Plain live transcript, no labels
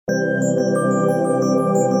Hey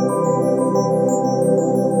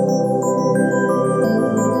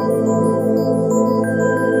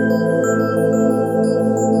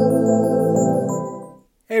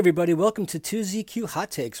everybody, welcome to 2ZQ Hot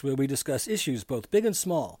Takes, where we discuss issues both big and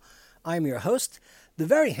small. I'm your host, the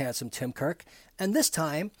very handsome Tim Kirk, and this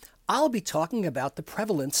time I'll be talking about the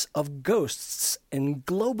prevalence of ghosts in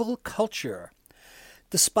global culture.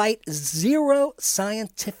 Despite zero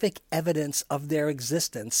scientific evidence of their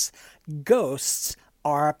existence, ghosts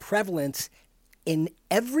are prevalent in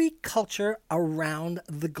every culture around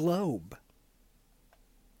the globe.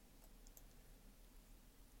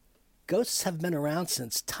 Ghosts have been around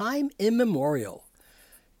since time immemorial.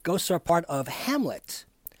 Ghosts are part of Hamlet.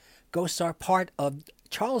 Ghosts are part of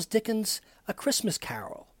Charles Dickens' A Christmas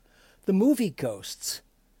Carol, the movie Ghosts,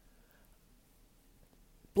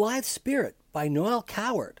 Blithe Spirit by Noel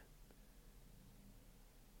Coward,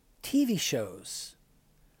 TV shows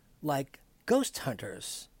like Ghost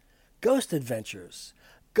Hunters, Ghost Adventures,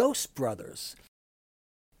 Ghost Brothers,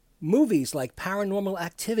 movies like Paranormal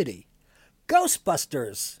Activity,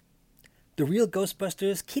 Ghostbusters, The Real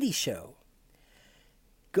Ghostbusters Kiddie Show.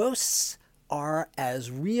 Ghosts are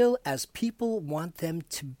as real as people want them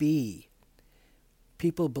to be.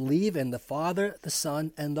 People believe in the Father, the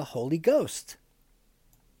Son, and the Holy Ghost.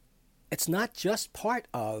 It's not just part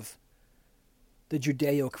of the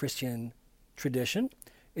Judeo-Christian tradition.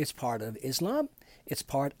 It's part of Islam. It's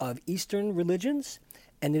part of Eastern religions.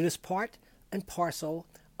 And it is part and parcel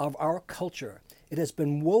of our culture. It has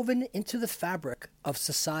been woven into the fabric of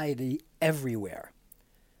society everywhere.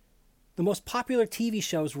 The most popular TV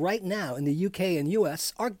shows right now in the UK and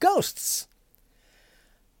US are ghosts.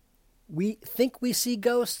 We think we see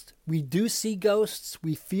ghosts. We do see ghosts.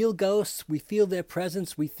 We feel ghosts. We feel their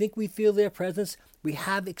presence. We think we feel their presence. We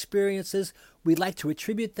have experiences. We like to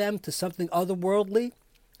attribute them to something otherworldly.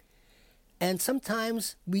 And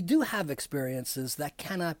sometimes we do have experiences that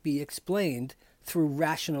cannot be explained through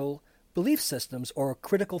rational belief systems or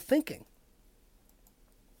critical thinking.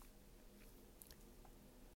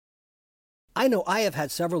 I know I have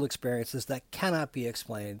had several experiences that cannot be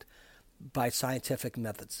explained by scientific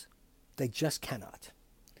methods. They just cannot.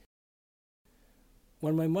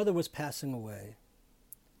 When my mother was passing away,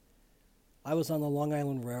 I was on the Long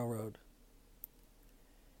Island Railroad,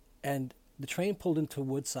 and the train pulled into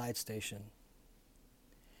Woodside Station.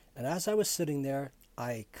 And as I was sitting there,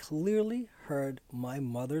 I clearly heard my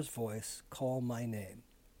mother's voice call my name.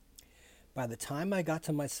 By the time I got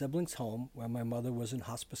to my siblings' home, where my mother was in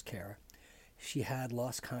hospice care, she had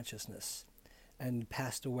lost consciousness and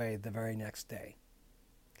passed away the very next day.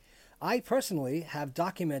 I personally have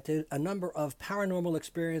documented a number of paranormal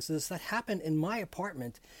experiences that happened in my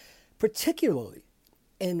apartment, particularly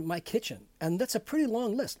in my kitchen, and that's a pretty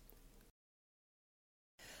long list.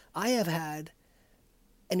 I have had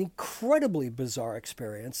an incredibly bizarre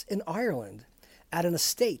experience in Ireland at an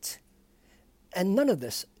estate. And none of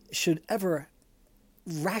this should ever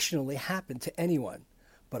rationally happen to anyone.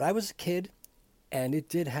 But I was a kid, and it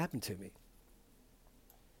did happen to me.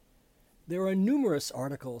 There are numerous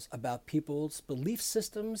articles about people's belief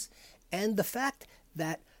systems and the fact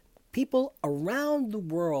that people around the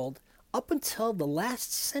world, up until the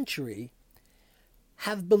last century,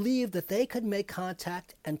 have believed that they could make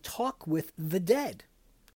contact and talk with the dead.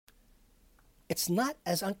 It's not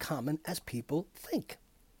as uncommon as people think.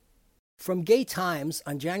 From Gay Times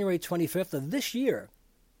on January 25th of this year,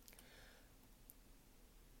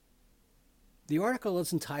 the article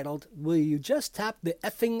is entitled, "Will You Just Tap the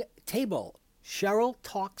Effing Table? Cheryl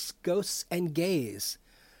Talks Ghosts and Gays."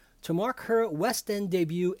 To mark her West End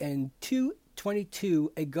debut in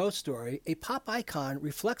 222, A Ghost Story, a pop icon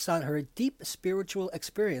reflects on her deep spiritual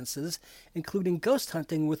experiences, including ghost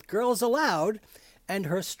hunting with Girls Aloud, and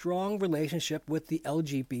her strong relationship with the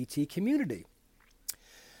LGBT community.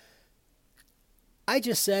 I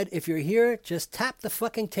just said, if you're here, just tap the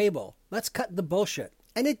fucking table. Let's cut the bullshit.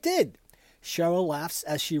 And it did. Cheryl laughs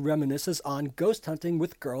as she reminisces on Ghost Hunting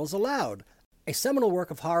with Girls Aloud, a seminal work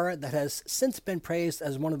of horror that has since been praised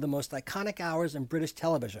as one of the most iconic hours in British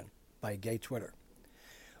television by Gay Twitter.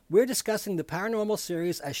 We're discussing the paranormal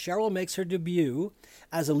series as Cheryl makes her debut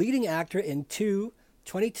as a leading actor in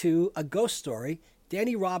 222, A Ghost Story,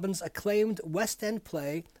 Danny Robbins' acclaimed West End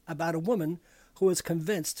play about a woman who is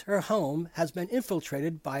convinced her home has been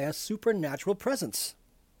infiltrated by a supernatural presence.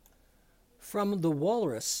 From The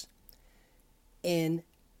Walrus, in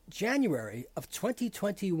January of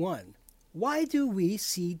 2021, why do we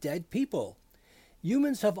see dead people?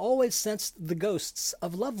 Humans have always sensed the ghosts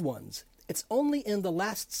of loved ones. It's only in the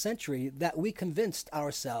last century that we convinced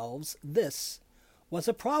ourselves this was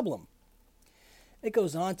a problem. It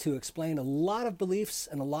goes on to explain a lot of beliefs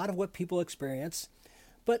and a lot of what people experience,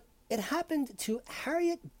 but it happened to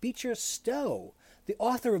Harriet Beecher Stowe, the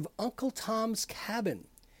author of Uncle Tom's Cabin.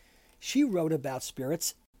 She wrote about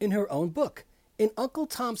spirits in her own book. In Uncle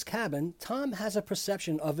Tom's Cabin, Tom has a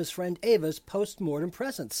perception of his friend Ava's post-mortem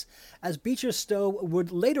presence. As Beecher Stowe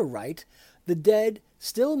would later write, the dead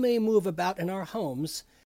still may move about in our homes,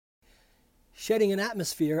 shedding an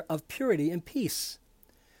atmosphere of purity and peace.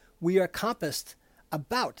 We are compassed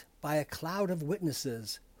about by a cloud of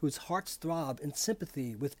witnesses whose hearts throb in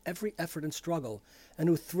sympathy with every effort and struggle, and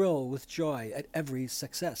who thrill with joy at every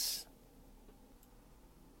success.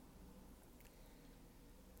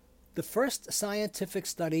 The first scientific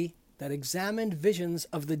study that examined visions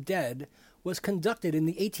of the dead was conducted in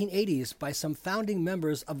the 1880s by some founding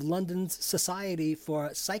members of London's Society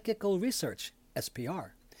for Psychical Research,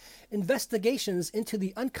 SPR. Investigations into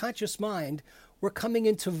the unconscious mind were coming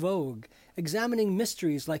into vogue, examining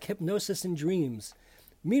mysteries like hypnosis and dreams.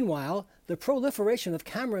 Meanwhile, the proliferation of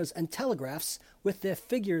cameras and telegraphs, with their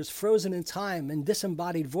figures frozen in time and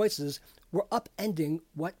disembodied voices, were upending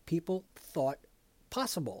what people thought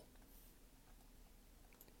possible.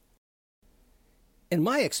 In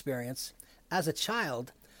my experience, as a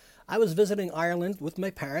child, I was visiting Ireland with my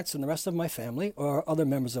parents and the rest of my family, or other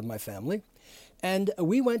members of my family, and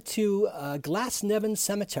we went to Glasnevin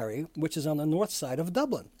Cemetery, which is on the north side of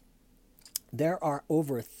Dublin. There are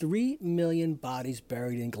over 3 million bodies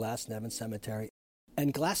buried in Glasnevin Cemetery,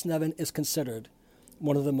 and Glasnevin is considered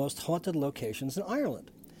one of the most haunted locations in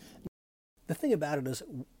Ireland. The thing about it is,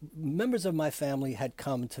 members of my family had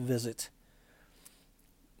come to visit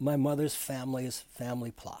my mother's family's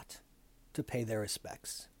family plot to pay their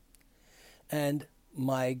respects. And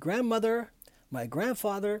my grandmother, my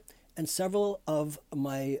grandfather, and several of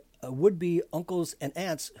my would-be uncles and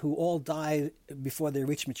aunts, who all died before they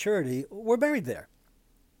reached maturity, were buried there.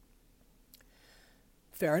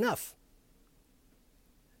 Fair enough.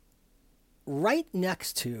 Right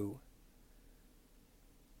next to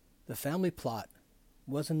the family plot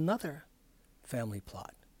was another family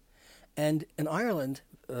plot. And in Ireland,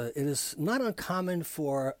 it is not uncommon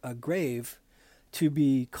for a grave to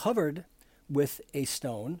be covered with a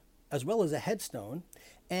stone, as well as a headstone,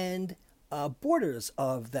 and borders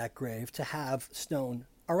of that grave to have stone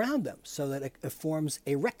around them so that it forms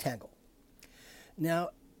a rectangle.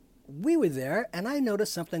 Now, we were there, and I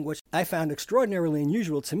noticed something which I found extraordinarily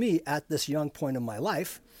unusual to me at this young point in my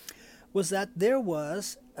life, was that there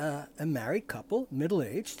was a married couple,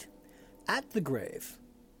 middle-aged, at the grave.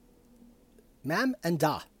 Mam and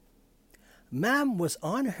Da. Mam was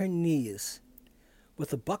on her knees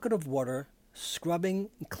with a bucket of water,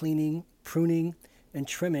 scrubbing, cleaning, pruning, and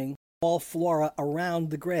trimming all flora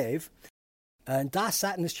around the grave. And Da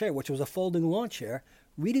sat in his chair, which was a folding lawn chair,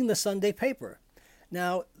 reading the Sunday paper.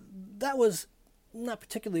 Now, that was not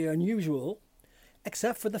particularly unusual,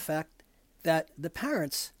 except for the fact that the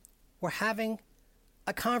parents were having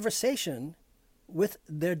a conversation with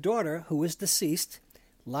their daughter, who is deceased,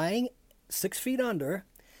 lying 6 feet under,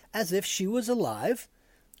 as if she was alive,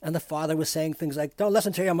 and the father was saying things like, "Don't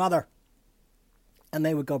listen to your mother." And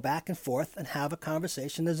they would go back and forth and have a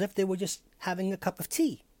conversation as if they were just having a cup of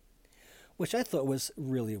tea, which I thought was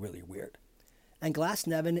really, really weird. And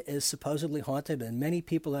Glasnevin is supposedly haunted, and many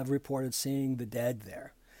people have reported seeing the dead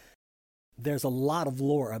there. There's a lot of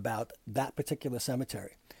lore about that particular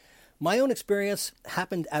cemetery. My own experience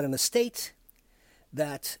happened at an estate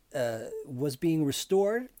that was being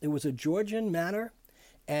restored. It was a Georgian manor,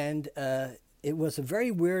 and it was a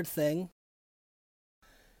very weird thing.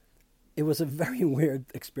 It was a very weird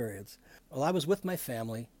experience. Well, I was with my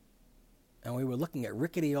family, and we were looking at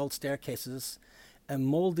rickety old staircases and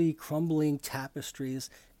moldy, crumbling tapestries,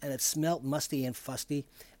 and it smelt musty and fusty,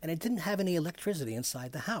 and it didn't have any electricity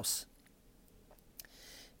inside the house.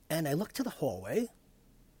 And I looked to the hallway,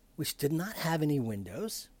 which did not have any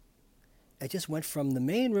windows. I just went from the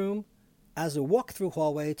main room as a walk-through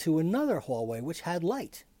hallway to another hallway which had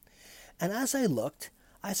light. And as I looked,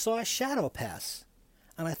 I saw a shadow pass.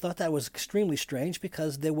 And I thought that was extremely strange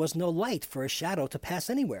because there was no light for a shadow to pass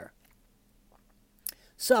anywhere.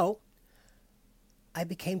 So I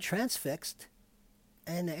became transfixed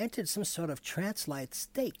and I entered some sort of trance-like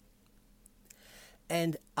state.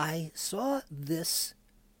 And I saw this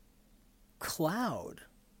cloud,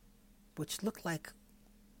 which looked like,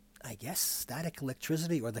 I guess, static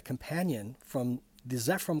electricity, or the companion from the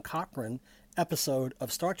Zephram Cochrane episode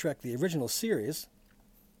of Star Trek, the original series.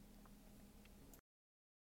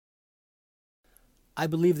 I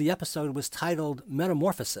believe the episode was titled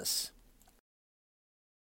Metamorphosis.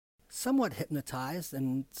 Somewhat hypnotized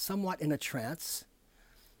and somewhat in a trance,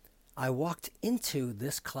 I walked into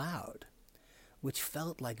this cloud, which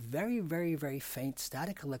felt like very, very, very faint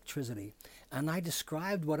static electricity. And I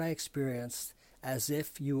described what I experienced as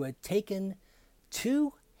if you had taken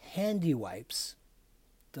two handy wipes,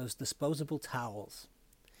 those disposable towels,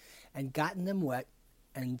 and gotten them wet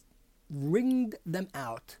and wringed them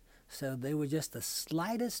out so they were just the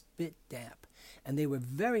slightest bit damp. And they were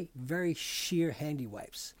very, very sheer handy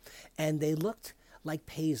wipes. And they looked like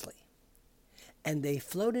paisley. And they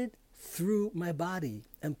floated through my body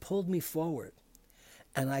and pulled me forward.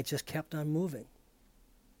 And I just kept on moving.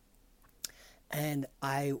 And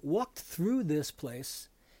I walked through this place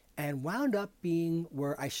and wound up being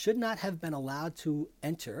where I should not have been allowed to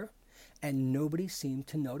enter, and nobody seemed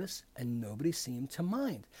to notice and nobody seemed to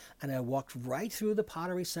mind. And I walked right through the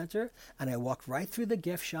Pottery Center, and I walked right through the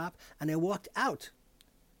gift shop, and I walked out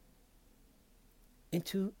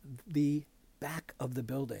into the back of the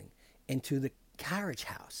building, into the carriage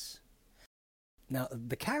house. Now,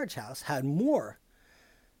 the carriage house had more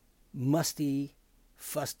musty,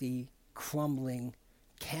 fusty, crumbling,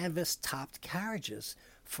 canvas-topped carriages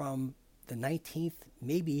from the 19th,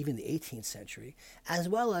 maybe even the 18th century, as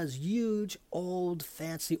well as huge, old,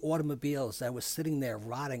 fancy automobiles that were sitting there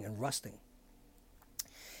rotting and rusting.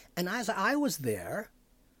 And as I was there,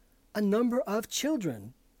 a number of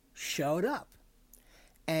children showed up,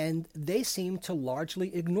 and they seemed to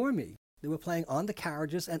largely ignore me. They were playing on the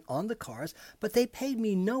carriages and on the cars, but they paid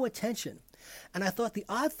me no attention. And I thought the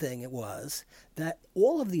odd thing it was that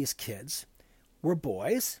all of these kids were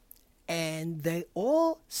boys, and they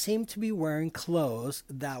all seemed to be wearing clothes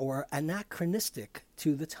that were anachronistic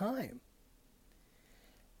to the time.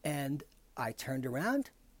 And I turned around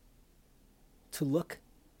to look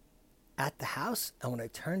at the house, and when I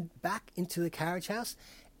turned back into the carriage house,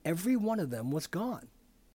 every one of them was gone.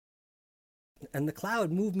 And the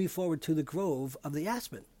cloud moved me forward to the grove of the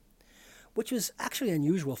aspen, which was actually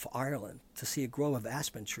unusual for Ireland to see a grove of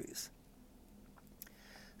aspen trees.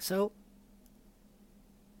 So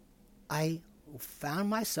I found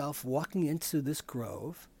myself walking into this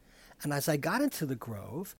grove, and as I got into the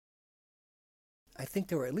grove, I think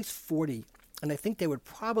there were at least 40, and I think they would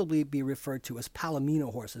probably be referred to as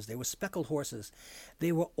palomino horses. They were speckled horses.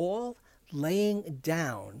 They were all laying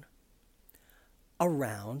down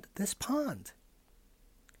around this pond.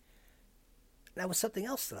 That was something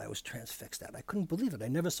else that I was transfixed at. I couldn't believe it. I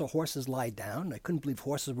never saw horses lie down. I couldn't believe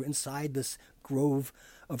horses were inside this grove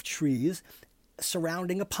of trees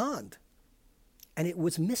surrounding a pond. And it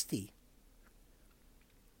was misty.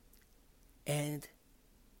 And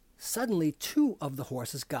suddenly 2 of the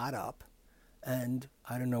horses got up, and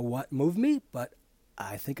I don't know what moved me, but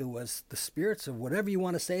I think it was the spirits of whatever you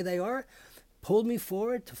want to say they are, pulled me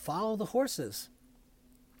forward to follow the horses.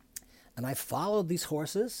 And I followed these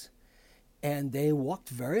horses, and they walked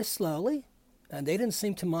very slowly, and they didn't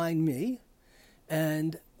seem to mind me.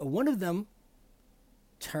 And one of them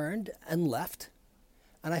turned and left,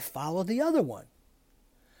 and I followed the other one.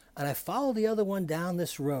 And I followed the other one down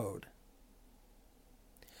this road.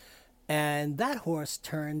 And that horse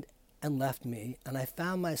turned and left me, and I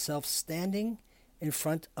found myself standing in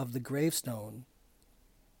front of the gravestone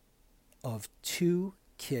of 2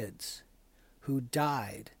 kids who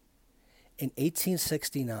died in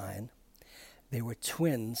 1869. They were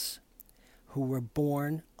twins who were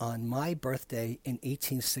born on my birthday in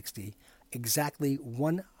 1860, exactly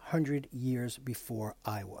 100 years before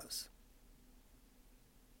I was.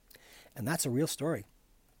 And that's a real story.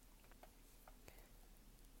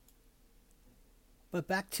 But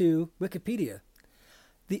back to Wikipedia.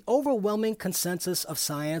 The overwhelming consensus of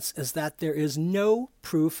science is that there is no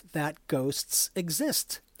proof that ghosts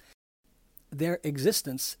exist. Their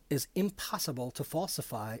existence is impossible to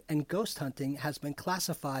falsify, and ghost hunting has been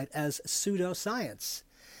classified as pseudoscience.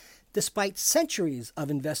 Despite centuries of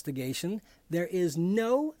investigation, there is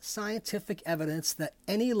no scientific evidence that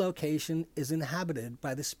any location is inhabited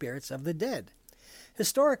by the spirits of the dead.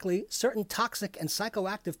 Historically, certain toxic and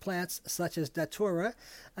psychoactive plants such as Datura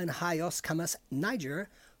and Hyoscyamus niger,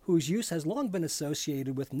 whose use has long been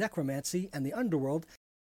associated with necromancy and the underworld,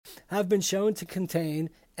 have been shown to contain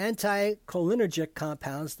anticholinergic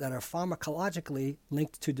compounds that are pharmacologically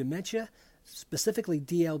linked to dementia, specifically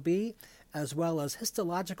DLB, as well as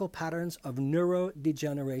histological patterns of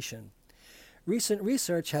neurodegeneration. Recent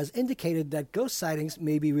research has indicated that ghost sightings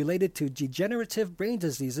may be related to degenerative brain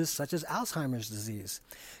diseases such as Alzheimer's disease.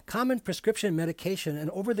 Common prescription medication and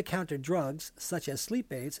over-the-counter drugs, such as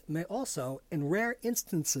sleep aids, may also, in rare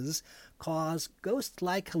instances, cause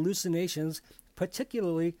ghost-like hallucinations,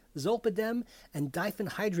 particularly zolpidem and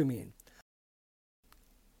diphenhydramine.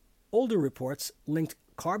 Older reports linked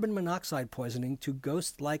carbon monoxide poisoning to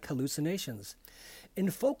ghost-like hallucinations. In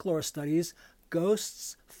folklore studies,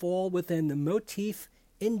 ghosts fall within the motif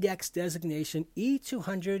index designation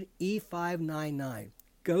E200 E599,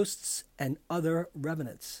 ghosts and other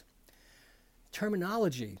revenants.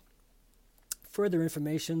 Terminology. Further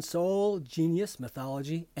information: soul, genius,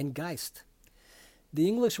 mythology, and Geist. The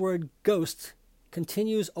English word ghost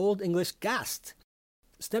continues Old English Gast.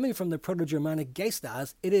 Stemming from the Proto-Germanic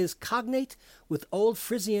Geistas, it is cognate with Old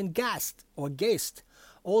Frisian Gast or Geist,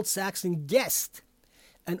 Old Saxon Gest,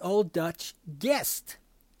 and Old Dutch Gest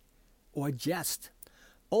or Jest,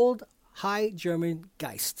 Old High German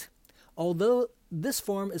Geist. Although this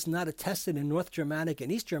form is not attested in North Germanic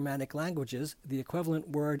and East Germanic languages, the equivalent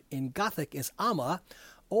word in Gothic is Amma,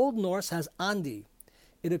 Old Norse has Andi.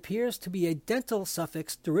 It appears to be a dental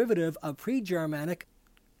suffix derivative of pre-Germanic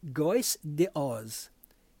gois de oz,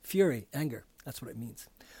 fury, anger, that's what it means,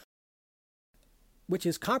 which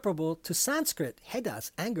is comparable to Sanskrit,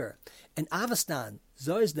 hedas, anger, and Avestan,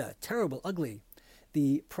 zoizda, terrible, ugly.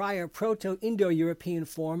 The prior Proto-Indo-European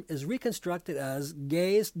form is reconstructed as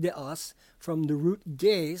geis de os from the root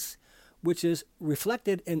geis, which is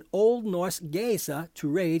reflected in Old Norse geisa, to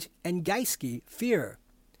rage, and geiski, fear.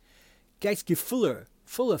 Geistgefühler,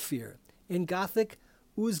 full of fear. In Gothic,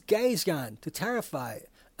 uzgeisgan, to terrify,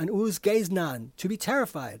 and uzgeisnan, to be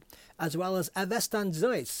terrified, as well as avestan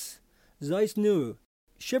zois, zois nu,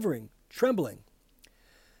 shivering, trembling.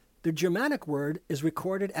 The Germanic word is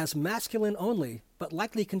recorded as masculine only, but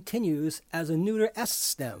likely continues as a neuter s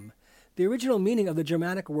stem. The original meaning of the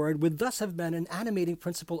Germanic word would thus have been an animating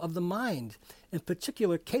principle of the mind, in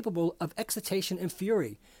particular capable of excitation and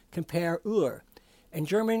fury. Compare Ur. In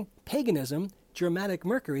German paganism, Germanic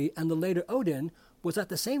Mercury and the later Odin was at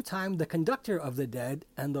the same time the conductor of the dead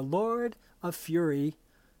and the lord of fury,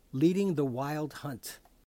 leading the wild hunt.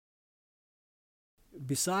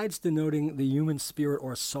 Besides denoting the human spirit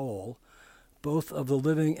or soul, both of the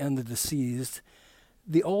living and the deceased,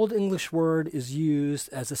 the Old English word is used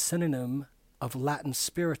as a synonym of Latin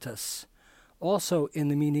spiritus, also in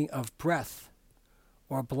the meaning of breath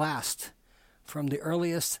or blast, from the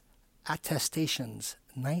earliest attestations,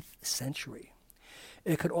 9th century.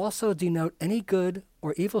 It could also denote any good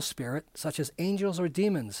or evil spirit, such as angels or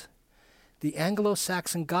demons. The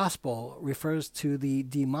Anglo-Saxon Gospel refers to the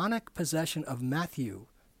demonic possession of Matthew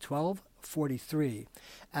 12:43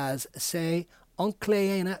 as se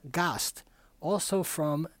uncleana gast. Also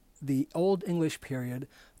from the Old English period,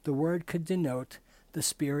 the word could denote the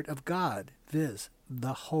Spirit of God, viz.,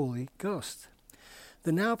 the Holy Ghost.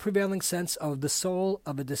 The now prevailing sense of the soul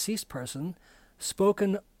of a deceased person,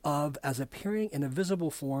 spoken of as appearing in a visible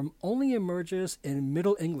form, only emerges in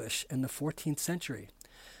Middle English in the 14th century.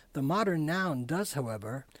 The modern noun does,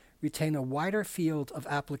 however, retain a wider field of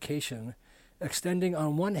application, extending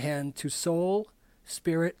on one hand to soul,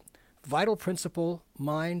 spirit, vital principle,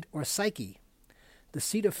 mind, or psyche, the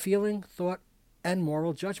seat of feeling, thought, and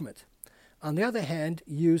moral judgment. On the other hand,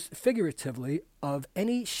 used figuratively of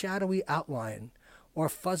any shadowy outline or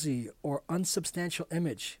fuzzy or unsubstantial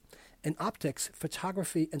image. In optics,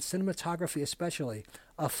 photography, and cinematography especially,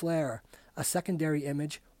 a flare, a secondary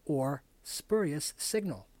image, or spurious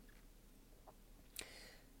signal.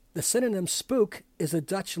 The synonym spook is a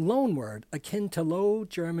Dutch loanword akin to Low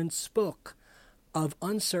German spook, of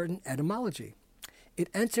uncertain etymology. It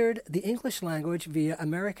entered the English language via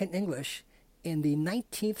American English in the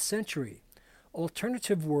 19th century.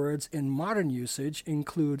 Alternative words in modern usage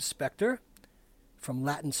include spectre, from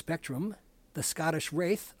Latin spectrum, the Scottish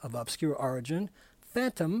wraith, of obscure origin,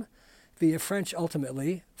 phantom, via French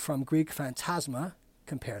ultimately, from Greek phantasma,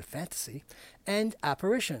 compared fantasy, and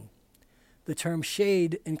apparition. The term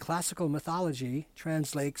shade in classical mythology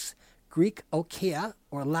translates Greek okia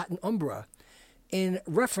or Latin umbra, in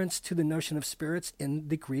reference to the notion of spirits in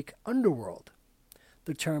the Greek underworld.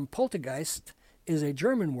 The term poltergeist is a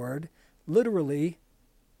German word, literally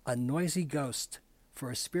a noisy ghost, for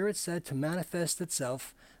a spirit said to manifest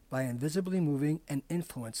itself by invisibly moving and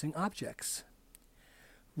influencing objects.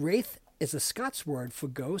 Wraith is a Scots word for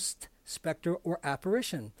ghost, spectre, or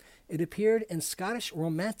apparition. It appeared in Scottish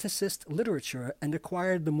Romanticist literature and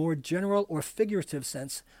acquired the more general or figurative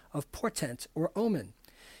sense of portent or omen.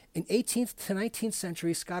 In 18th to 19th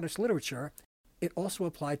century Scottish literature, it also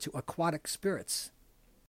applied to aquatic spirits.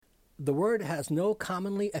 The word has no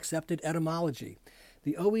commonly accepted etymology.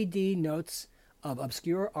 The OED notes of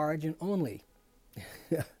obscure origin only.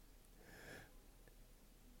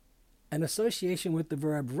 An association with the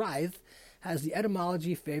verb writhe has the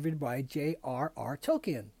etymology favored by J.R.R.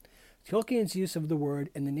 Tolkien. Tolkien's use of the word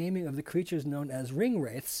in the naming of the creatures known as ring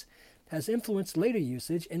wraiths has influenced later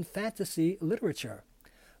usage in fantasy literature.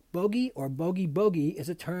 Bogey or bogey is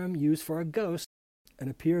a term used for a ghost and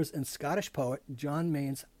appears in Scottish poet John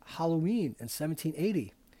Mayne's Halloween in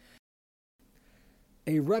 1780.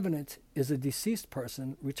 A revenant is a deceased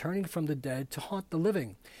person returning from the dead to haunt the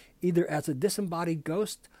living, either as a disembodied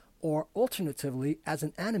ghost or alternatively as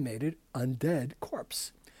an animated, undead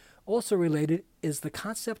corpse. Also related is the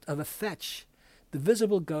concept of a fetch, the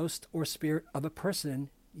visible ghost or spirit of a person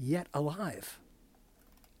yet alive.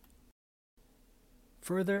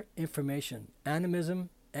 Further information: animism,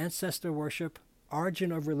 ancestor worship,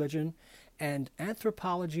 origin of religion, and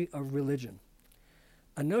anthropology of religion.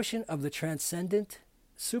 A notion of the transcendent,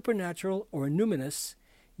 supernatural, or numinous,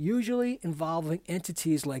 usually involving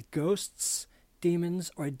entities like ghosts,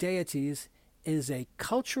 demons, or deities, is a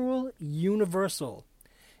cultural universal.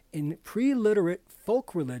 In pre-literate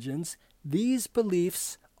folk religions, these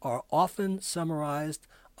beliefs are often summarized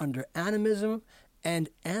under animism and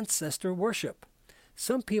ancestor worship.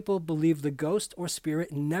 Some people believe the ghost or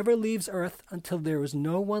spirit never leaves Earth until there is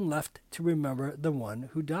no one left to remember the one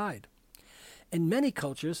who died. In many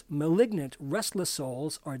cultures, malignant, restless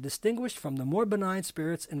souls are distinguished from the more benign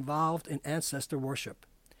spirits involved in ancestor worship.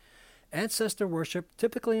 Ancestor worship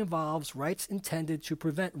typically involves rites intended to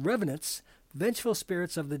prevent revenants, vengeful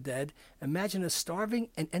spirits of the dead, imagine as starving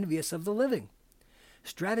and envious of the living.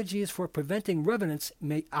 Strategies for preventing revenants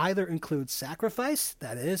may either include sacrifice,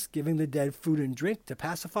 that is, giving the dead food and drink to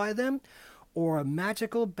pacify them, or a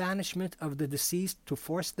magical banishment of the deceased to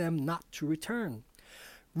force them not to return.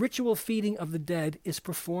 Ritual feeding of the dead is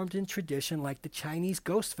performed in tradition like the Chinese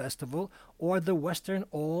Ghost Festival or the Western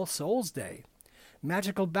All Souls Day.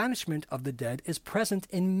 Magical banishment of the dead is present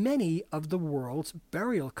in many of the world's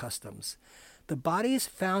burial customs. The bodies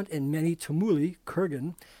found in many tumuli,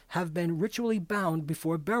 kurgan, have been ritually bound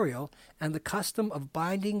before burial, and the custom of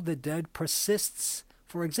binding the dead persists,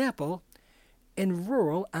 for example, in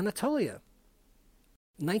rural Anatolia.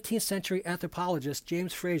 19th century anthropologist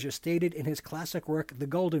James Frazer stated in his classic work The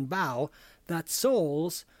Golden Bough that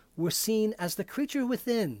souls were seen as the creature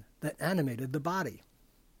within that animated the body.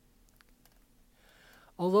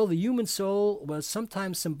 Although the human soul was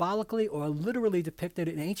sometimes symbolically or literally depicted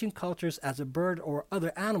in ancient cultures as a bird or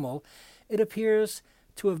other animal, it appears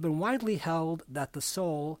to have been widely held that the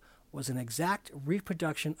soul was an exact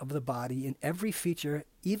reproduction of the body in every feature,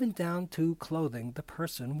 even down to clothing the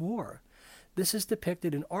person wore. This is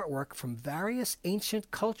depicted in artwork from various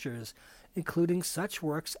ancient cultures, including such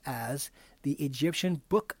works as the Egyptian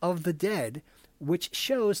Book of the Dead, which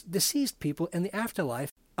shows deceased people in the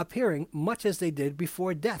afterlife appearing much as they did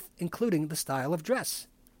before death, including the style of dress.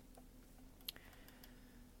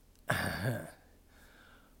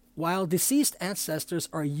 While deceased ancestors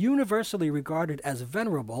are universally regarded as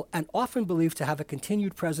venerable and often believed to have a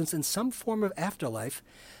continued presence in some form of afterlife,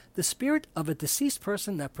 the spirit of a deceased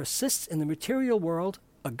person that persists in the material world,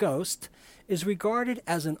 a ghost, is regarded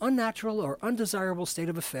as an unnatural or undesirable state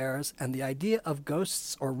of affairs, and the idea of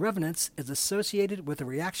ghosts or revenants is associated with a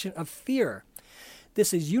reaction of fear.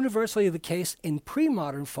 This is universally the case in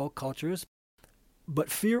pre-modern folk cultures, but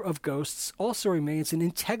fear of ghosts also remains an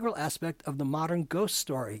integral aspect of the modern ghost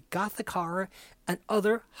story, Gothic horror, and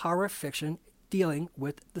other horror fiction dealing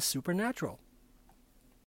with the supernatural.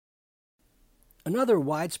 Another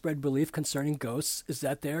widespread belief concerning ghosts is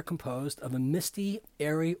that they are composed of a misty,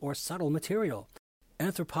 airy, or subtle material.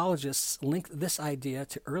 Anthropologists link this idea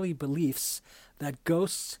to early beliefs that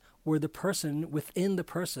ghosts were the person within the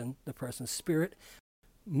person's spirit,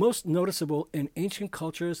 most noticeable in ancient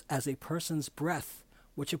cultures as a person's breath,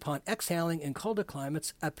 which upon exhaling in colder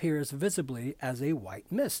climates appears visibly as a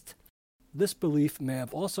white mist. This belief may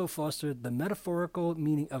have also fostered the metaphorical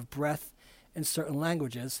meaning of breath in certain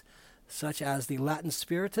languages, such as the Latin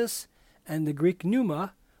spiritus and the Greek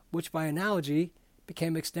pneuma, which by analogy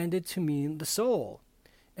became extended to mean the soul.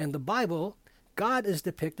 In the Bible, God is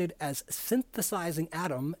depicted as synthesizing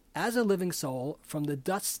Adam as a living soul from the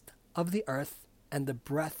dust of the earth and the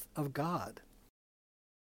breath of God.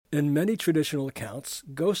 In many traditional accounts,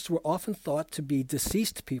 ghosts were often thought to be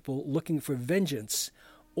deceased people looking for vengeance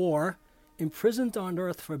or imprisoned on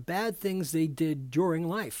earth for bad things they did during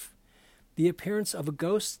life. The appearance of a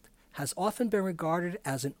ghost has often been regarded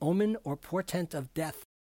as an omen or portent of death.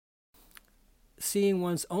 Seeing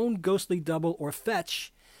one's own ghostly double or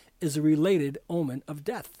fetch is a related omen of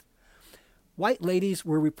death. White ladies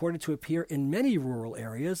were reported to appear in many rural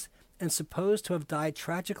areas and supposed to have died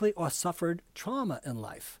tragically or suffered trauma in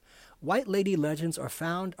life. White lady legends are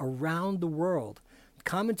found around the world.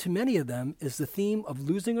 Common to many of them is the theme of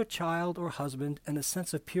losing a child or husband and a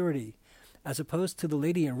sense of purity, as opposed to the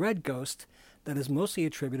lady in red ghost that is mostly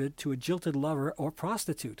attributed to a jilted lover or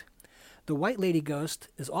prostitute. The White Lady ghost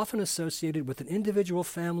is often associated with an individual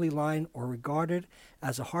family line or regarded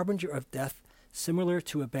as a harbinger of death, similar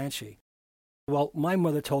to a banshee. Well, my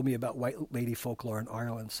mother told me about White Lady folklore in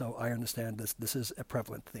Ireland, so I understand this is a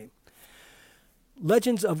prevalent theme.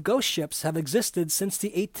 Legends of ghost ships have existed since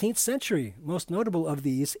the 18th century. Most notable of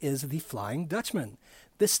these is the Flying Dutchman.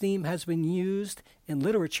 This theme has been used in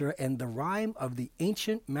literature in The Rime of the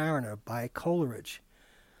Ancient Mariner by Coleridge.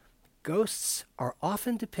 Ghosts are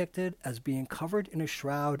often depicted as being covered in a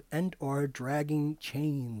shroud and or dragging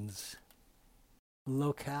chains.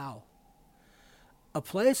 Locale. A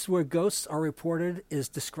place where ghosts are reported is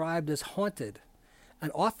described as haunted,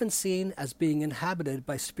 and often seen as being inhabited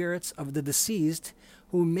by spirits of the deceased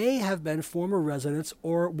who may have been former residents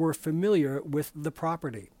or were familiar with the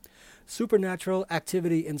property. Supernatural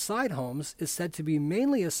activity inside homes is said to be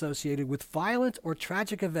mainly associated with violent or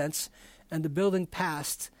tragic events and the building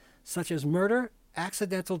past, such as murder,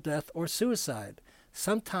 accidental death, or suicide,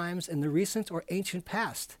 sometimes in the recent or ancient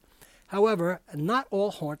past. However, not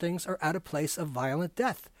all hauntings are at a place of violent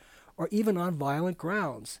death, or even on violent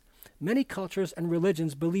grounds. Many cultures and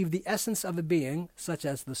religions believe the essence of a being, such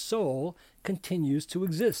as the soul, continues to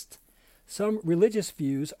exist. Some religious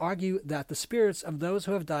views argue that the spirits of those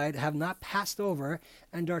who have died have not passed over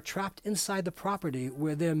and are trapped inside the property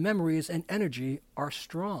where their memories and energy are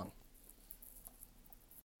strong.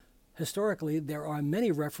 Historically, there are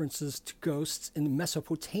many references to ghosts in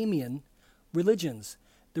Mesopotamian religions,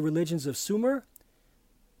 the religions of Sumer,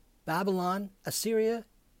 Babylon, Assyria,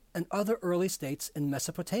 and other early states in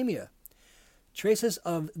Mesopotamia. Traces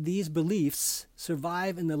of these beliefs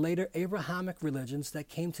survive in the later Abrahamic religions that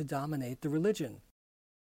came to dominate the religion.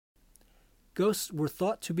 Ghosts were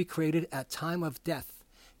thought to be created at time of death,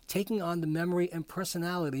 taking on the memory and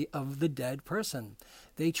personality of the dead person.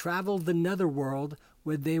 They traveled the netherworld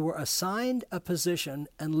where they were assigned a position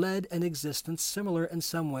and led an existence similar in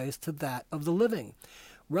some ways to that of the living.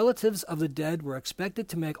 Relatives of the dead were expected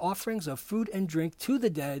to make offerings of food and drink to the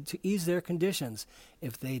dead to ease their conditions.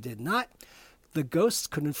 If they did not, the ghosts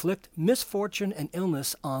could inflict misfortune and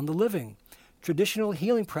illness on the living. Traditional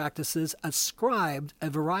healing practices ascribed a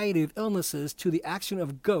variety of illnesses to the action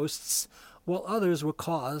of ghosts, while others were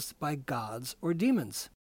caused by gods or demons.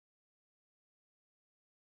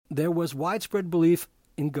 There was widespread belief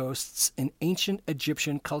in ghosts in ancient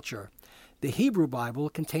Egyptian culture. The Hebrew Bible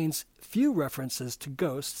contains few references to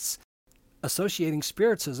ghosts, associating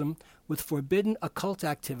spiritism with forbidden occult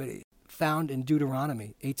activity, found in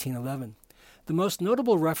Deuteronomy 18:11. The most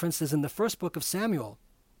notable reference is in the first book of Samuel,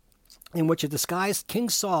 in which a disguised King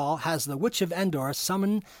Saul has the witch of Endor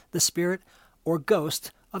summon the spirit or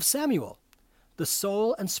ghost of Samuel. The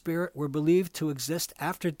soul and spirit were believed to exist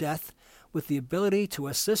after death, with the ability to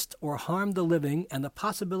assist or harm the living and the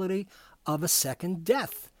possibility of a second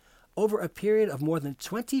death. Over a period of more than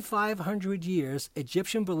 2,500 years,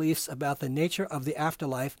 Egyptian beliefs about the nature of the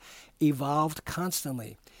afterlife evolved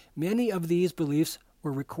constantly. Many of these beliefs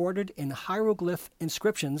were recorded in hieroglyph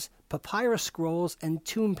inscriptions, papyrus scrolls, and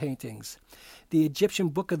tomb paintings. The Egyptian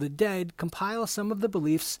Book of the Dead compiles some of the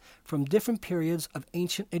beliefs from different periods of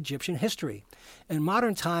ancient Egyptian history. In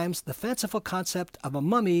modern times, the fanciful concept of a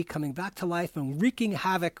mummy coming back to life and wreaking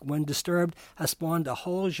havoc when disturbed has spawned a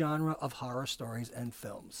whole genre of horror stories and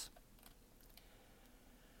films.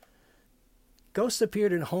 Ghosts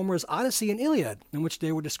appeared in Homer's Odyssey and Iliad, in which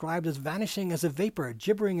they were described as vanishing as a vapor,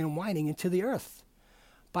 gibbering and whining into the earth.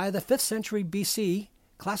 By the 5th century BC,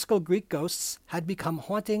 classical Greek ghosts had become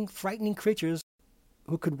haunting, frightening creatures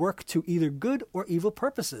who could work to either good or evil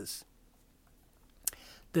purposes.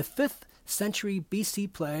 The 5th century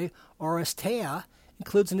BC play Oresteia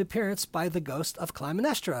includes an appearance by the ghost of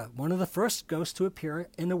Clytemnestra, one of the first ghosts to appear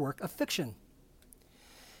in a work of fiction.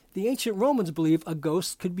 The ancient Romans believed a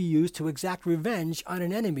ghost could be used to exact revenge on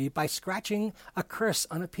an enemy by scratching a curse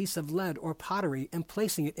on a piece of lead or pottery and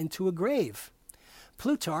placing it into a grave.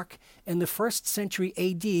 Plutarch, in the 1st century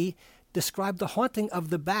AD, described the haunting of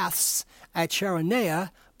the baths at Chaeronea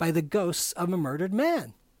by the ghosts of a murdered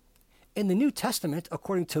man. In the New Testament,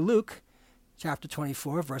 according to Luke, chapter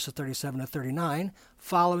 24, verses 37 to 39,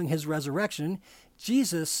 following his resurrection,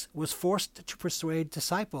 Jesus was forced to persuade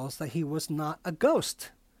disciples that he was not a ghost.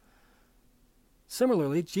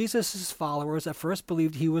 Similarly, Jesus' followers at first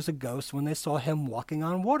believed he was a ghost when they saw him walking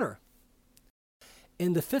on water.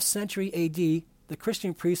 In the 5th century AD, the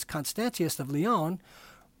Christian priest Constantius of Lyon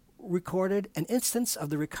recorded an instance of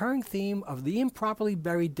the recurring theme of the improperly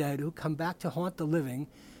buried dead who come back to haunt the living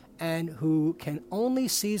and who can only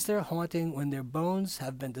cease their haunting when their bones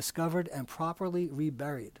have been discovered and properly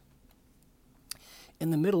reburied.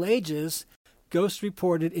 In the Middle Ages, Ghosts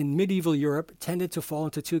reported in medieval Europe tended to fall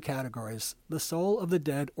into two categories: the soul of the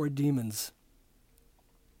dead or demons.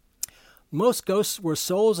 Most ghosts were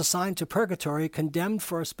souls assigned to purgatory, condemned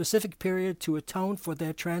for a specific period to atone for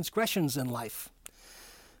their transgressions in life.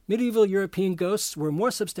 Medieval European ghosts were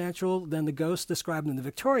more substantial than the ghosts described in the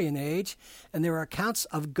Victorian age, and there are accounts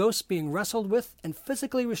of ghosts being wrestled with and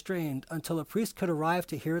physically restrained until a priest could arrive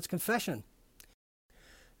to hear its confession.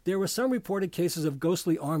 There were some reported cases of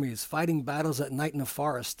ghostly armies fighting battles at night in a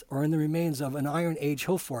forest or in the remains of an Iron Age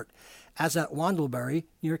hill fort, as at Wandlebury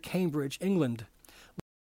near Cambridge, England.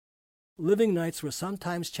 Living knights were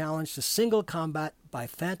sometimes challenged to single combat by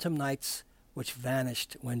phantom knights, which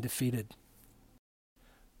vanished when defeated.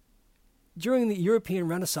 During the European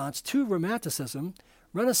Renaissance to Romanticism,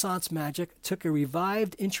 Renaissance magic took a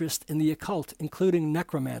revived interest in the occult, including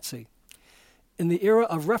necromancy. In the era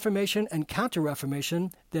of Reformation and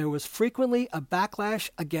Counter-Reformation, there was frequently a backlash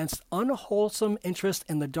against unwholesome interest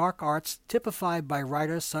in the dark arts typified by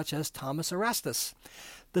writers such as Thomas Erastus.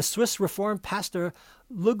 The Swiss Reformed pastor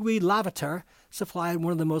Ludwig Lavater supplied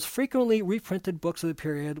one of the most frequently reprinted books of the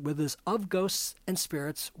period with his Of Ghosts and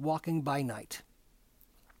Spirits Walking by Night.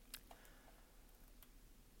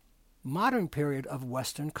 Modern period of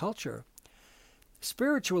Western culture.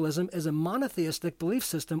 Spiritualism is a monotheistic belief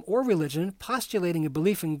system or religion postulating a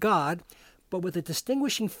belief in God, but with a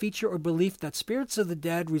distinguishing feature or belief that spirits of the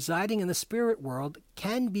dead residing in the spirit world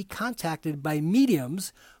can be contacted by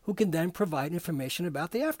mediums who can then provide information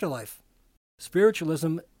about the afterlife.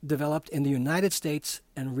 Spiritualism developed in the United States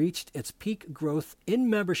and reached its peak growth in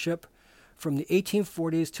membership from the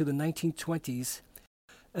 1840s to the 1920s,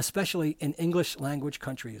 especially in English-language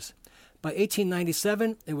countries. By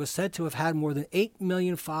 1897, it was said to have had more than 8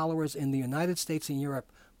 million followers in the United States and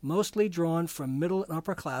Europe, mostly drawn from middle and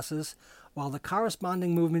upper classes, while the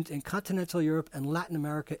corresponding movement in continental Europe and Latin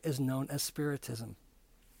America is known as Spiritism.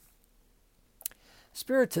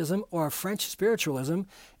 Spiritism, or French spiritualism,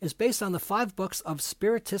 is based on the 5 books of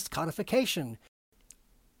Spiritist codification,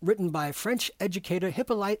 written by French educator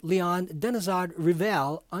Hippolyte Léon Denisard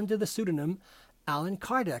Rivel under the pseudonym Allan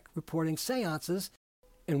Kardec, reporting seances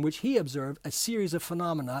in which he observed a series of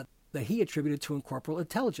phenomena that he attributed to incorporeal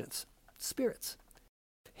intelligence, spirits.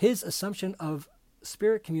 His assumption of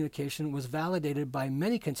spirit communication was validated by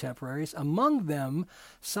many contemporaries, among them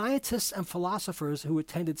scientists and philosophers who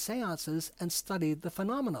attended seances and studied the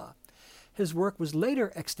phenomena. His work was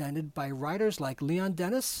later extended by writers like Leon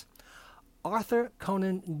Denis, Arthur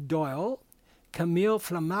Conan Doyle, Camille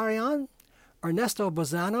Flammarion, Ernesto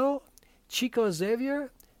Bozano, Chico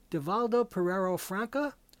Xavier, Divaldo Pereiro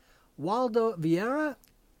Franca, Waldo Vieira,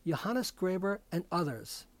 Johannes Graeber, and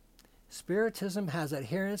others. Spiritism has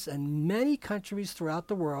adherents in many countries throughout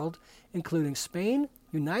the world, including Spain,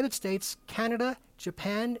 United States, Canada,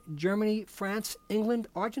 Japan, Germany, France, England,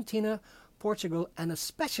 Argentina, Portugal, and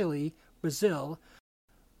especially Brazil,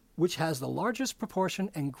 which has the largest proportion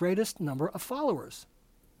and greatest number of followers.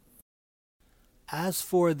 As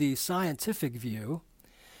for the scientific view,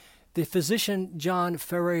 the physician John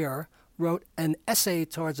Ferrier wrote an essay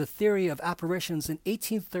towards a theory of apparitions in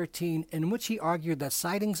 1813 in which he argued that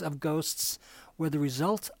sightings of ghosts were the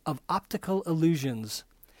result of optical illusions.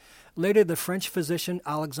 Later, the French physician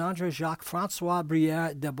Alexandre Jacques-François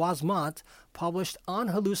Brière de Boismont published On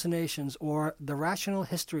Hallucinations, or The Rational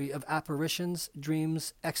History of Apparitions,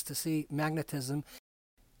 Dreams, Ecstasy, Magnetism,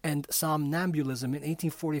 and Somnambulism in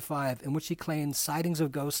 1845, in which he claimed sightings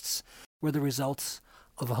of ghosts were the results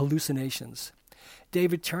of hallucinations.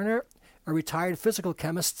 David Turner, a retired physical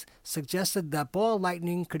chemist, suggested that ball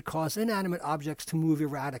lightning could cause inanimate objects to move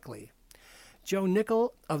erratically. Joe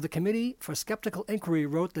Nickell of the Committee for Skeptical Inquiry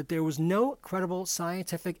wrote that there was no credible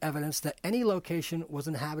scientific evidence that any location was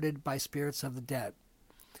inhabited by spirits of the dead.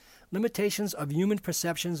 Limitations of human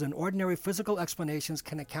perceptions and ordinary physical explanations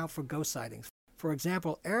can account for ghost sightings. For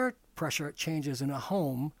example, air pressure changes in a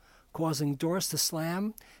home causing doors to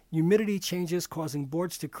slam, humidity changes causing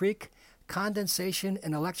boards to creak, condensation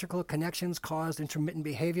in electrical connections caused intermittent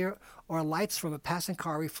behavior, or lights from a passing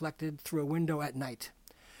car reflected through a window at night.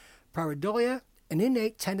 Pareidolia, an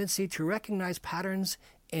innate tendency to recognize patterns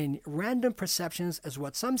in random perceptions, is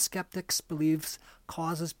what some skeptics believe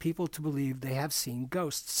causes people to believe they have seen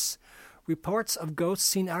ghosts. Reports of ghosts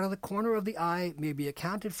seen out of the corner of the eye may be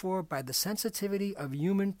accounted for by the sensitivity of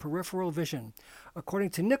human peripheral vision.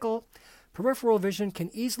 According to Nickell, peripheral vision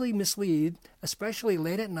can easily mislead, especially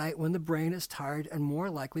late at night when the brain is tired and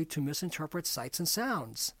more likely to misinterpret sights and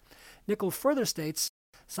sounds. Nickell further states,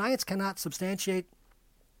 science cannot substantiate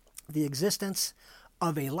the existence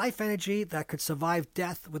of a life energy that could survive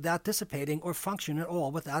death without dissipating or function at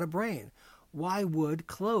all without a brain. Why would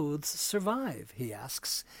clothes survive, he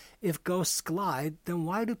asks. If ghosts glide, then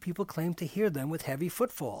why do people claim to hear them with heavy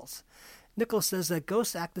footfalls? Nichols says that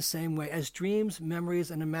ghosts act the same way as dreams,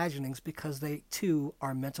 memories, and imaginings because they, too,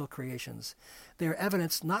 are mental creations. They are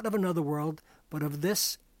evidence not of another world, but of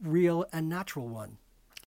this real and natural one.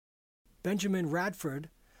 Benjamin Radford,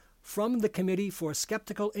 from the Committee for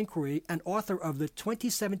Skeptical Inquiry and author of the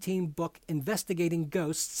 2017 book Investigating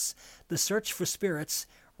Ghosts, The Search for Spirits,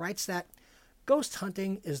 writes that ghost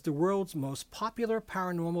hunting is the world's most popular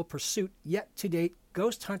paranormal pursuit, yet to date,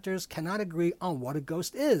 ghost hunters cannot agree on what a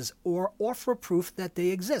ghost is or offer proof that they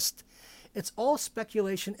exist. It's all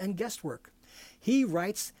speculation and guesswork. He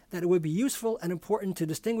writes that it would be useful and important to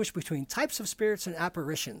distinguish between types of spirits and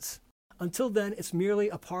apparitions. Until then, it's merely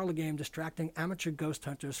a parlor game distracting amateur ghost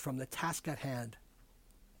hunters from the task at hand.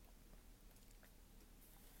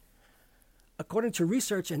 According to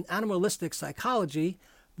research in animalistic psychology,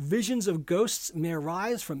 visions of ghosts may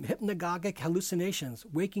arise from hypnagogic hallucinations,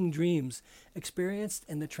 waking dreams, experienced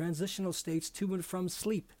in the transitional states to and from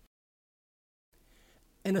sleep.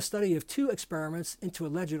 In a study of 2 experiments into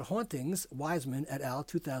alleged hauntings, Wiseman et al.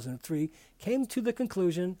 2003 came to the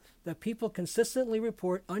conclusion that people consistently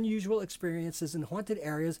report unusual experiences in haunted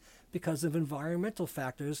areas because of environmental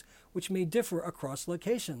factors which may differ across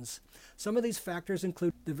locations. Some of these factors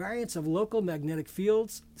include the variance of local magnetic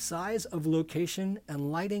fields, size of location,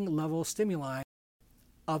 and lighting level stimuli,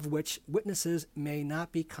 of which witnesses may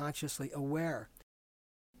not be consciously aware.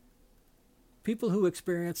 People who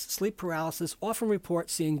experience sleep paralysis often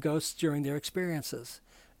report seeing ghosts during their experiences.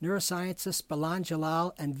 Neuroscientists Balan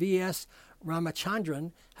Jalal and V.S.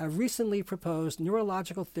 Ramachandran have recently proposed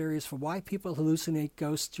neurological theories for why people hallucinate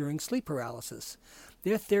ghosts during sleep paralysis.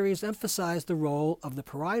 Their theories emphasize the role of the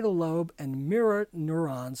parietal lobe and mirror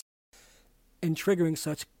neurons in triggering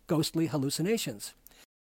such ghostly hallucinations.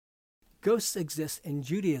 Ghosts exist in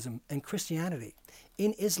Judaism and Christianity,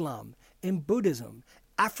 in Islam, in Buddhism,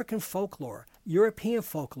 African folklore, European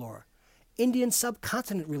folklore, Indian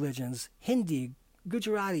subcontinent religions, Hindi,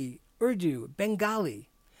 Gujarati, Urdu, Bengali,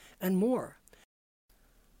 and more.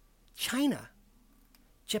 China,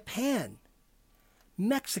 Japan,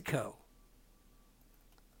 Mexico.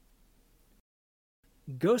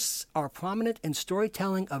 Ghosts are prominent in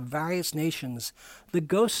storytelling of various nations. The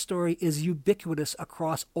ghost story is ubiquitous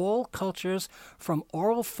across all cultures, from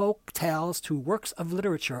oral folk tales to works of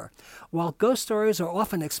literature. While ghost stories are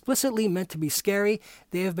often explicitly meant to be scary,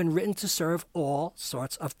 they have been written to serve all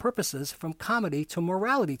sorts of purposes, from comedy to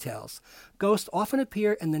morality tales. Ghosts often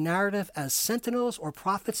appear in the narrative as sentinels or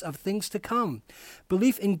prophets of things to come.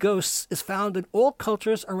 Belief in ghosts is found in all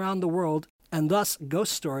cultures around the world, and thus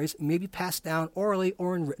ghost stories may be passed down orally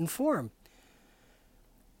or in written form.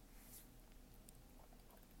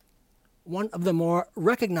 One of the more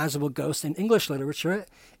recognizable ghosts in English literature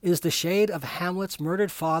is the shade of Hamlet's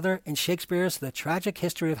murdered father in Shakespeare's The Tragic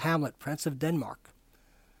History of Hamlet, Prince of Denmark.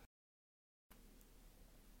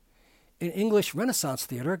 In English Renaissance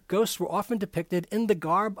theater, ghosts were often depicted in the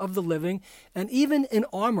garb of the living and even in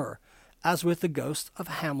armor, as with the ghost of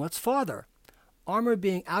Hamlet's father. Armor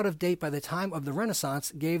being out of date by the time of the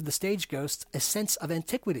Renaissance gave the stage ghosts a sense of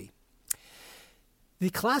antiquity. The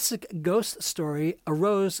classic ghost story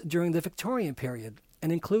arose during the Victorian period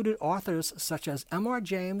and included authors such as M.R.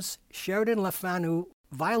 James, Sheridan Le Fanu,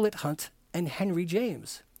 Violet Hunt, and Henry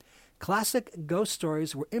James. Classic ghost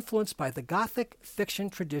stories were influenced by the Gothic fiction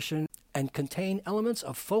tradition and contain elements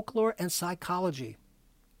of folklore and psychology.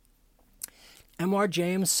 M.R.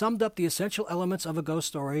 James summed up the essential elements of a ghost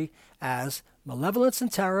story as malevolence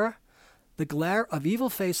and terror, the glare of evil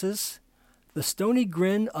faces, the stony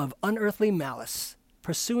grin of unearthly malice,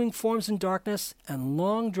 pursuing forms in darkness, and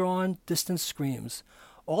long-drawn, distant screams.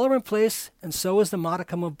 All are in place, and so is the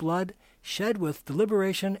modicum of blood, shed with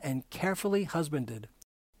deliberation and carefully husbanded.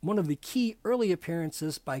 One of the key early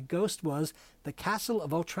appearances by ghost was The Castle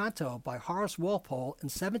of Otranto by Horace Walpole in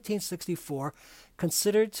 1764,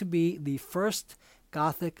 considered to be the first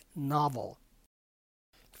Gothic novel.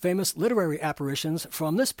 Famous literary apparitions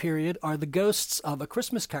from this period are the ghosts of A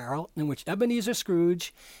Christmas Carol, in which Ebenezer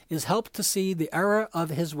Scrooge is helped to see the error of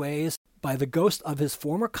his ways by the ghost of his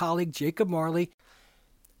former colleague Jacob Marley,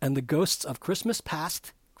 and the ghosts of Christmas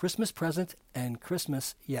Past, Christmas Present, and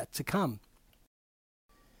Christmas Yet to Come.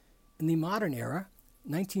 In the modern era,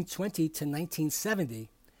 1920 to 1970,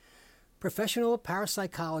 professional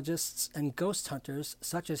parapsychologists and ghost hunters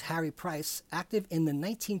such as Harry Price, active in the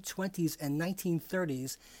 1920s and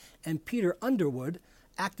 1930s, and Peter Underwood,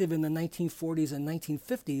 active in the 1940s and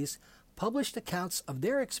 1950s, published accounts of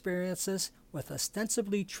their experiences with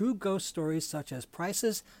ostensibly true ghost stories such as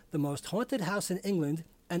Price's The Most Haunted House in England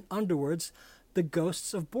and Underwood's The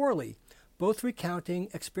Ghosts of Borley, both recounting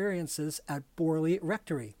experiences at Borley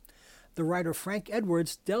Rectory. The writer Frank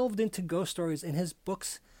Edwards delved into ghost stories in his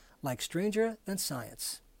books like Stranger Than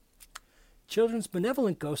Science. Children's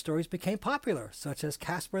benevolent ghost stories became popular, such as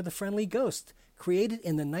Casper the Friendly Ghost, created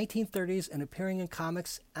in the 1930s and appearing in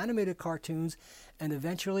comics, animated cartoons, and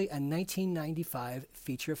eventually a 1995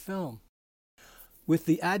 feature film. With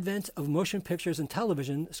the advent of motion pictures and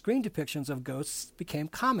television, screen depictions of ghosts became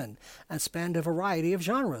common and spanned a variety of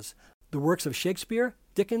genres. The works of Shakespeare,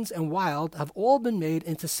 Dickens, and Wilde have all been made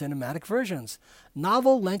into cinematic versions.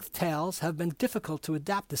 Novel-length tales have been difficult to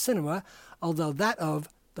adapt to cinema, although that of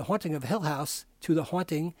The Haunting of Hill House to The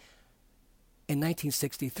Haunting in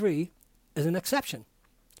 1963 is an exception.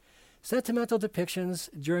 Sentimental depictions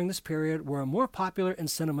during this period were more popular in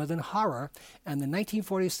cinema than horror, and the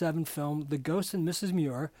 1947 film The Ghost and Mrs.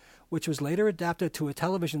 Muir, which was later adapted to a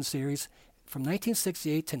television series from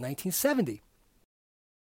 1968 to 1970.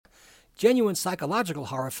 Genuine psychological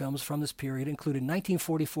horror films from this period included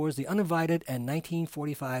 1944's The Uninvited and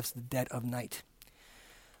 1945's The Dead of Night.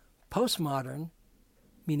 Postmodern,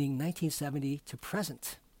 meaning 1970 to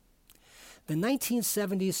present. The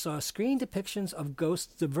 1970s saw screen depictions of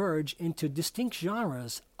ghosts diverge into distinct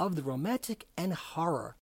genres of the romantic and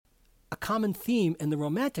horror. A common theme in the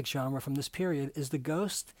romantic genre from this period is the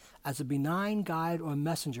ghost as a benign guide or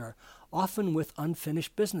messenger, often with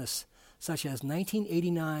unfinished business, such as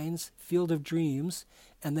 1989's Field of Dreams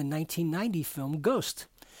and the 1990 film Ghost,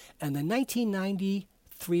 and the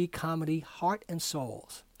 1993 comedy Heart and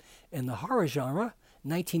Souls. In the horror genre,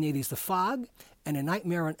 1980's The Fog and A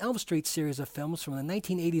Nightmare on Elm Street series of films from the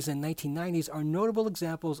 1980s and 1990s are notable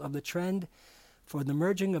examples of the trend for the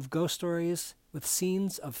merging of ghost stories with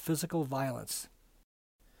scenes of physical violence.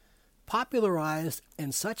 Popularized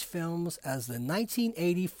in such films as the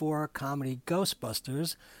 1984 comedy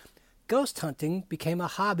Ghostbusters, ghost hunting became a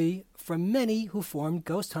hobby for many who formed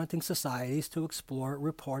ghost hunting societies to explore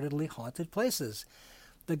reportedly haunted places.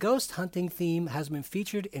 The ghost hunting theme has been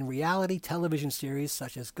featured in reality television series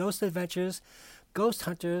such as Ghost Adventures, Ghost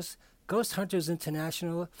Hunters, Ghost Hunters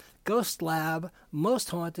International, Ghost Lab,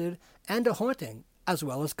 Most Haunted, and A Haunting, as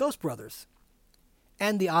well as Ghost Brothers,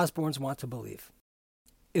 and The Osbournes Want to Believe.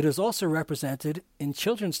 It is also represented in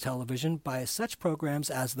children's television by such programs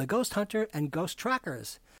as The Ghost Hunter and Ghost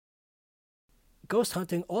Trackers. Ghost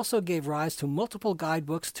hunting also gave rise to multiple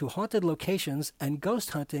guidebooks to haunted locations and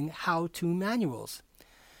ghost hunting how-to manuals.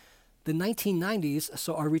 The 1990s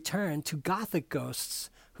saw a return to gothic ghosts,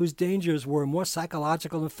 whose dangers were more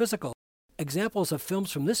psychological and physical. Examples of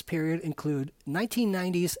films from this period include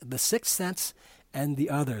 1990's The Sixth Sense and The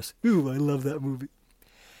Others. Ooh, I love that movie.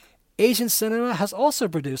 Asian cinema has also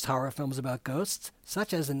produced horror films about ghosts,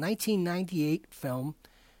 such as the 1998 film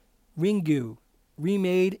Ringu,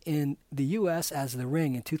 remade in the U.S. as The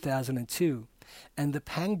Ring in 2002, and the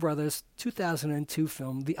Pang Brothers' 2002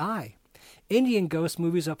 film The Eye. Indian ghost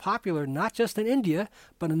movies are popular not just in India,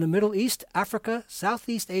 but in the Middle East, Africa,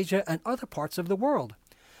 Southeast Asia, and other parts of the world.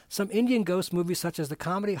 Some Indian ghost movies, such as the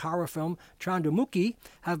comedy horror film Chandramukhi,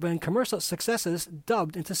 have been commercial successes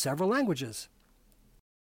dubbed into several languages.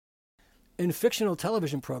 In fictional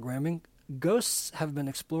television programming, ghosts have been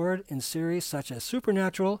explored in series such as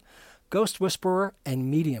Supernatural, Ghost Whisperer,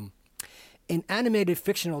 and Medium. In animated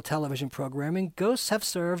fictional television programming, ghosts have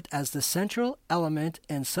served as the central element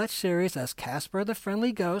in such series as Casper the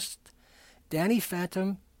Friendly Ghost, Danny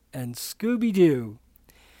Phantom, and Scooby-Doo.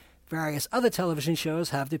 Various other television shows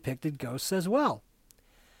have depicted ghosts as well.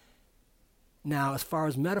 Now, as far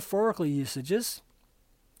as metaphorical usages,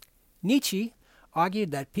 Nietzsche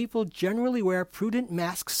argued that people generally wear prudent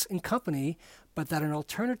masks in company, but that an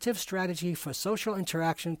alternative strategy for social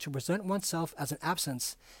interaction to present oneself as an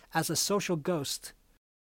absence, as a social ghost.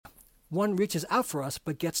 One reaches out for us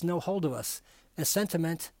but gets no hold of us, a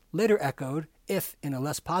sentiment later echoed, if in a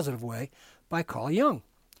less positive way, by Carl Jung.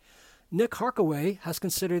 Nick Harkaway has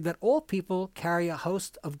considered that all people carry a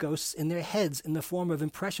host of ghosts in their heads in the form of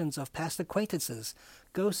impressions of past acquaintances,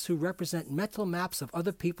 ghosts who represent mental maps of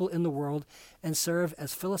other people in the world and serve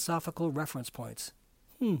as philosophical reference points.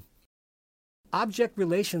 Object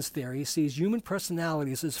relations theory sees human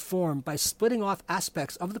personalities as formed by splitting off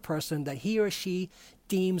aspects of the person that he or she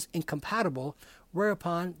deems incompatible,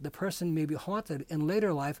 whereupon the person may be haunted in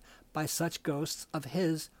later life by such ghosts of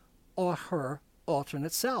his or her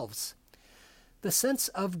alternate selves. The sense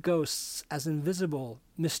of ghosts as invisible,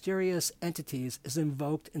 mysterious entities is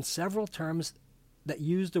invoked in several terms that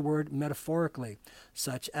use the word metaphorically,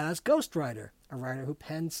 such as ghostwriter, a writer who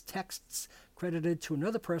pens texts credited to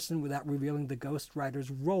another person without revealing the ghostwriter's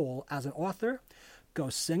role as an author,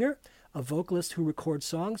 ghost singer, a vocalist who records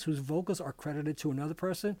songs whose vocals are credited to another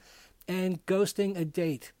person, and ghosting a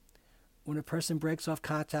date, when a person breaks off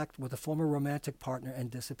contact with a former romantic partner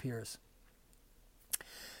and disappears.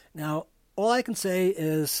 Now, all I can say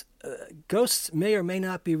is ghosts may or may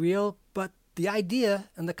not be real, but the idea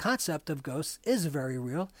and the concept of ghosts is very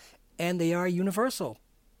real, and they are universal.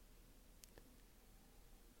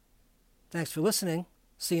 Thanks for listening.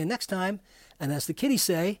 See you next time. And as the kiddies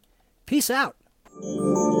say, peace out.